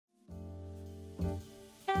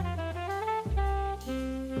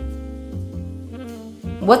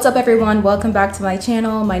What's up everyone, welcome back to my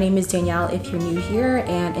channel. My name is Danielle if you're new here,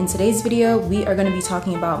 and in today's video we are going to be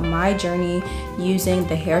talking about my journey using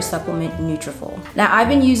the hair supplement Nutrafol. Now I've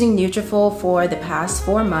been using Nutrafol for the past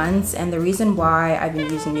 4 months, and the reason why I've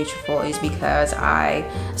been using Nutrafol is because I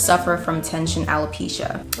suffer from tension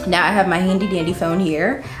alopecia. Now I have my handy dandy phone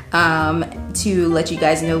here to let you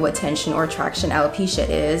guys know what tension or traction alopecia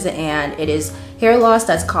is, and it is hair loss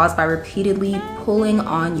that's caused by repeatedly pulling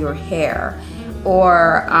on your hair,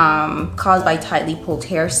 or caused by tightly pulled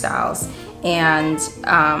hairstyles. And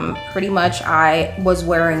pretty much I was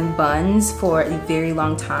wearing buns for a very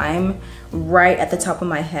long time right at the top of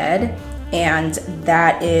my head, and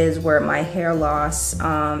that is where my hair loss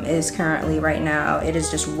is currently right now. It is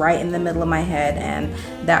just right in the middle of my head, and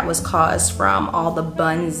that was caused from all the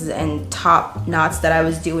buns and top knots that I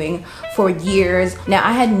was doing for years. Now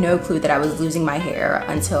I had no clue that I was losing my hair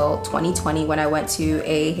until 2020 when I went to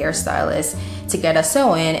a hairstylist to get a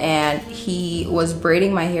sew-in, and he was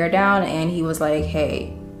braiding my hair down and he was like,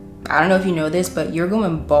 hey, I don't know if you know this, but you're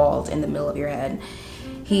going bald in the middle of your head.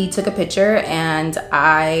 He took a picture and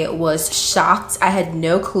I was shocked. I had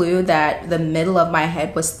no clue that the middle of my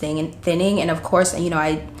head was thinning, and of course, you know,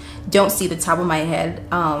 I don't see the top of my head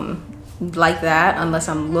like that unless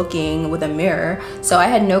I'm looking with a mirror. So I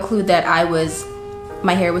had no clue that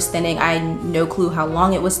my hair was thinning. I had no clue how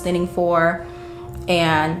long it was thinning for,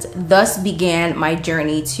 and thus began my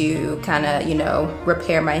journey to kind of, you know,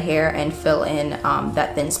 repair my hair and fill in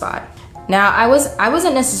that thin spot. Now I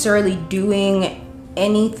wasn't necessarily doing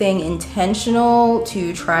anything intentional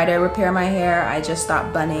to try to repair my hair. I just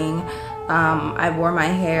stopped bunning. I wore my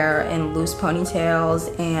hair in loose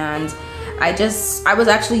ponytails, and I was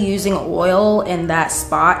actually using oil in that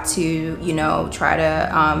spot to, you know, try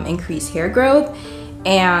to increase hair growth.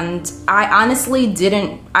 And I honestly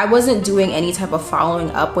I wasn't doing any type of following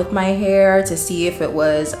up with my hair to see if it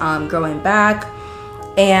was growing back.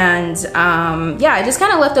 And yeah, I just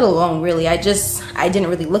kind of left it alone, really. I didn't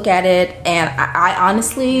really look at it, and I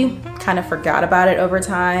honestly kind of forgot about it over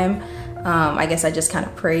time. I guess I just kind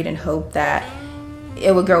of prayed and hoped that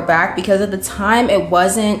it would grow back, because at the time it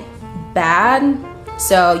wasn't bad.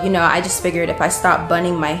 So, you know, I just figured if I stopped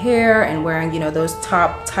bunning my hair and wearing, you know, those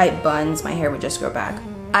top tight buns, my hair would just grow back.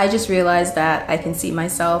 I just realized that I can see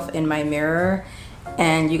myself in my mirror,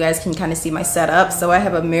 and you guys can kind of see my setup. So I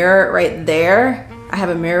have a mirror right there. I have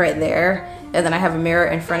a mirror right there, and then I have a mirror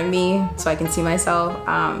in front of me so I can see myself.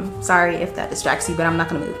 Sorry if that distracts you, but I'm not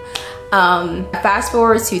gonna move. Fast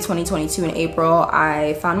forward to 2022 in April,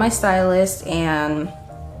 I found my stylist, and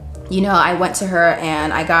you know, I went to her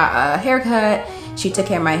and I got a haircut. She took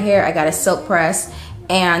care of my hair. I got a silk press,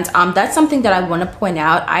 and that's something that I want to point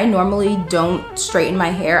out. I normally don't straighten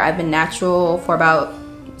my hair. I've been natural for about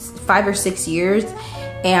 5 or 6 years,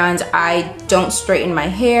 and I don't straighten my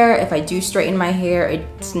hair. If I do straighten my hair,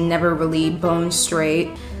 it's never really bone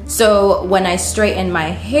straight. So when I straightened my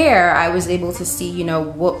hair, I was able to see, you know,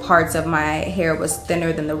 what parts of my hair was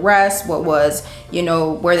thinner than the rest, what was, you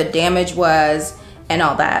know, where the damage was, and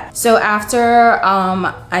all that. So after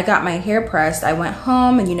I got my hair pressed, I went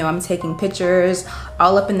home, and you know, I'm taking pictures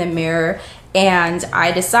all up in the mirror, and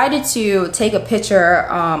I decided to take a picture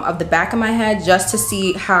of the back of my head just to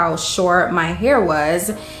see how short my hair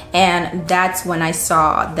was. And that's when I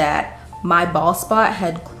saw that my bald spot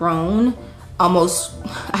had grown almost,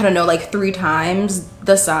 I don't know, like 3 times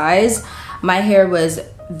the size. My hair was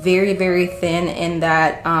very, very thin in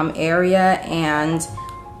that area, and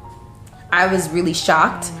I was really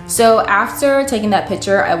shocked. So after taking that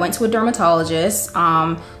picture, I went to a dermatologist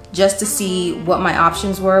just to see what my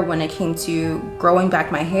options were when it came to growing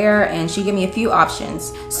back my hair, and she gave me a few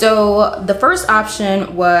options. So the first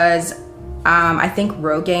option was I think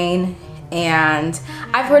Rogaine, and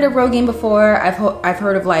I've heard of Rogaine before. I've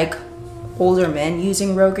heard of like older men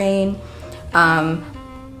using Rogaine,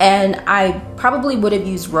 and I probably would have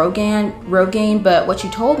used Rogaine, but what she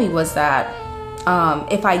told me was that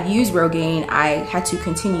if I use Rogaine, I had to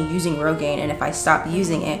continue using Rogaine, and if I stopped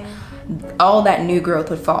using it, all that new growth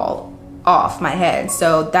would fall off my head.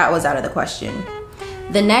 So that was out of the question.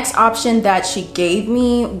 The next option that she gave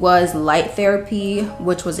me was light therapy,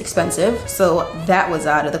 which was expensive, so that was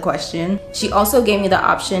out of the question. She also gave me the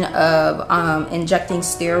option of injecting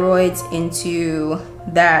steroids into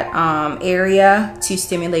that area to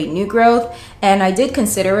stimulate new growth, and I did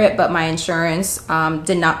consider it, but my insurance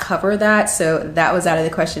did not cover that, so that was out of the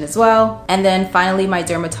question as well. And then finally, my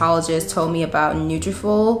dermatologist told me about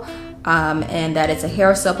Nutrafol, and that it's a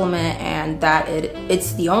hair supplement, and that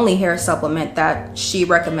it's the only hair supplement that she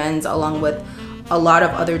recommends, along with a lot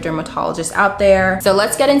of other dermatologists out there. So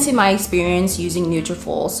let's get into my experience using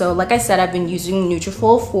Nutrafol. So like I said, I've been using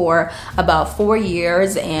Nutrafol for about 4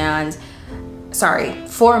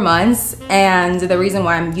 months, and the reason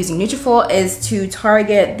why I'm using Nutrafol is to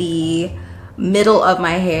target the middle of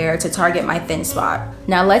my hair, to target my thin spot.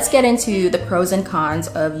 Now let's get into the pros and cons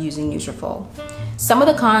of using Nutrafol. Some of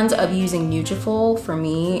the cons of using Nutrafol for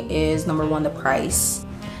me is, number one, the price.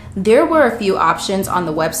 There were a few options on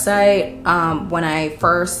the website when I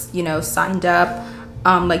first, signed up,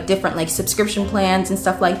 like different like subscription plans and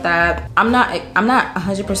stuff like that. I'm not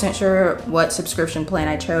 100% sure what subscription plan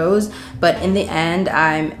I chose, but in the end,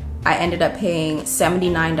 I ended up paying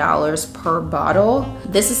 $79 per bottle.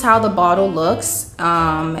 This is how the bottle looks.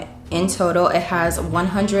 In total, it has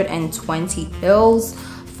 120 pills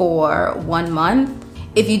for 1 month.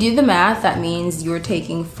 If you do the math, that means you're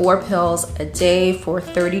taking 4 pills a day for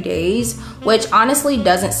 30 days, which honestly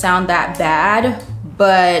doesn't sound that bad,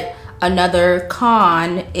 but another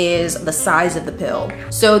con is the size of the pill.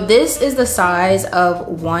 So this is the size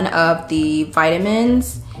of one of the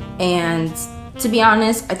vitamins, and to be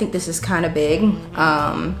honest, I think this is kind of big.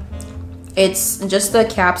 It's just a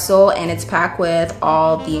capsule and it's packed with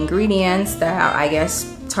all the ingredients that I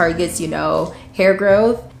guess targets, hair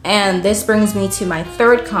growth. And this brings me to my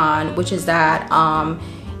third con, which is that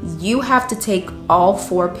you have to take all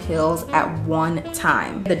 4 pills at one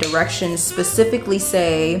time. The directions specifically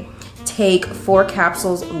say take 4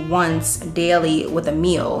 capsules once daily with a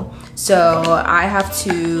meal. So I have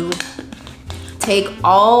to take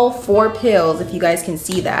all 4 pills, if you guys can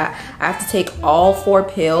see that. I have to take all 4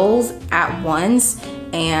 pills at once,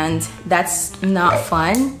 and that's not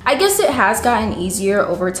fun. I guess it has gotten easier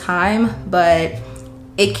over time, but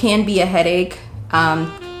it can be a headache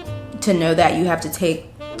to know that you have to take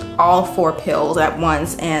all 4 pills at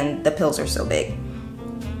once and the pills are so big.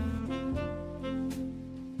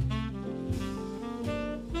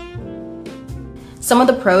 Some of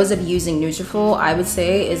the pros of using Nutrafol, I would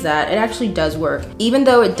say, is that it actually does work. Even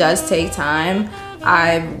though it does take time,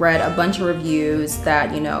 I've read a bunch of reviews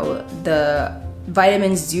that, the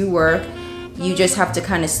vitamins do work. You just have to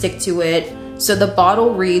kind of stick to it. So the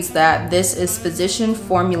bottle reads that this is physician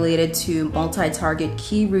formulated to multi-target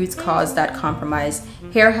key root cause that compromise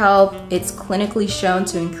hair health. It's clinically shown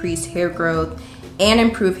to increase hair growth and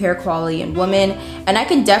improve hair quality in women. And I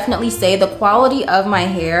can definitely say the quality of my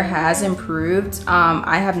hair has improved.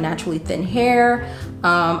 I have naturally thin hair.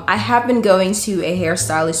 I have been going to a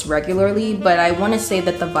hairstylist regularly, but I want to say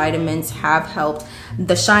that the vitamins have helped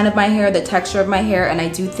the shine of my hair, the texture of my hair, and I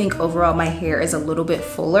do think overall my hair is a little bit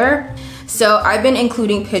fuller. So I've been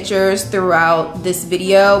including pictures throughout this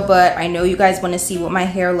video, but I know you guys want to see what my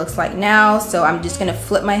hair looks like now, so I'm just gonna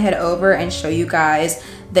flip my head over and show you guys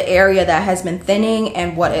the area that has been thinning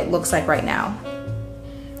and what it looks like right now.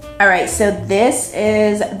 All right, so this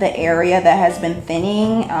is the area that has been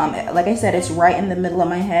thinning. Like I said, it's right in the middle of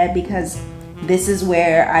my head because this is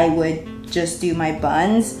where I would just do my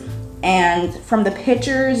buns. And from the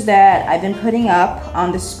pictures that I've been putting up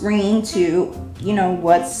on the screen to,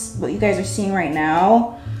 what you guys are seeing right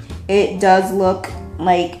now, it does look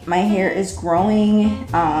like my hair is growing,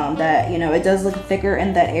 that, it does look thicker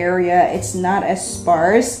in that area. It's not as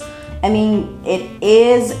sparse. I mean, it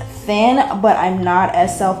is thin, but I'm not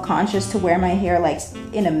as self-conscious to wear my hair like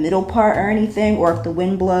in a middle part or anything, or if the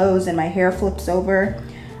wind blows and my hair flips over.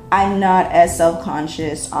 I'm not as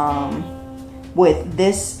self-conscious with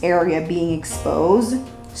this area being exposed.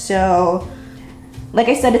 So like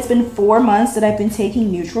I said, it's been 4 months that I've been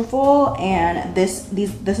taking Nutrafol, and this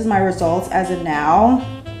is my results as of now.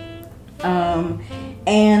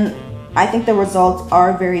 And I think the results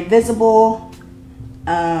are very visible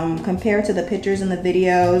compared to the pictures and the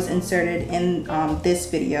videos inserted in this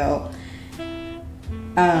video.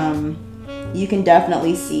 You can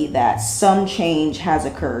definitely see that some change has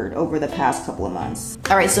occurred over the past couple of months.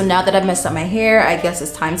 All right, so now that I've messed up my hair, I guess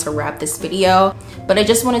it's time to wrap this video. But I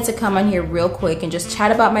just wanted to come on here real quick and just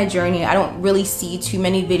chat about my journey. I don't really see too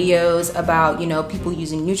many videos about, people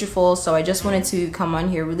using Nutrafol, so I just wanted to come on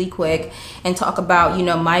here really quick and talk about,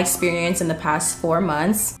 my experience in the past 4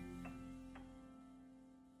 months.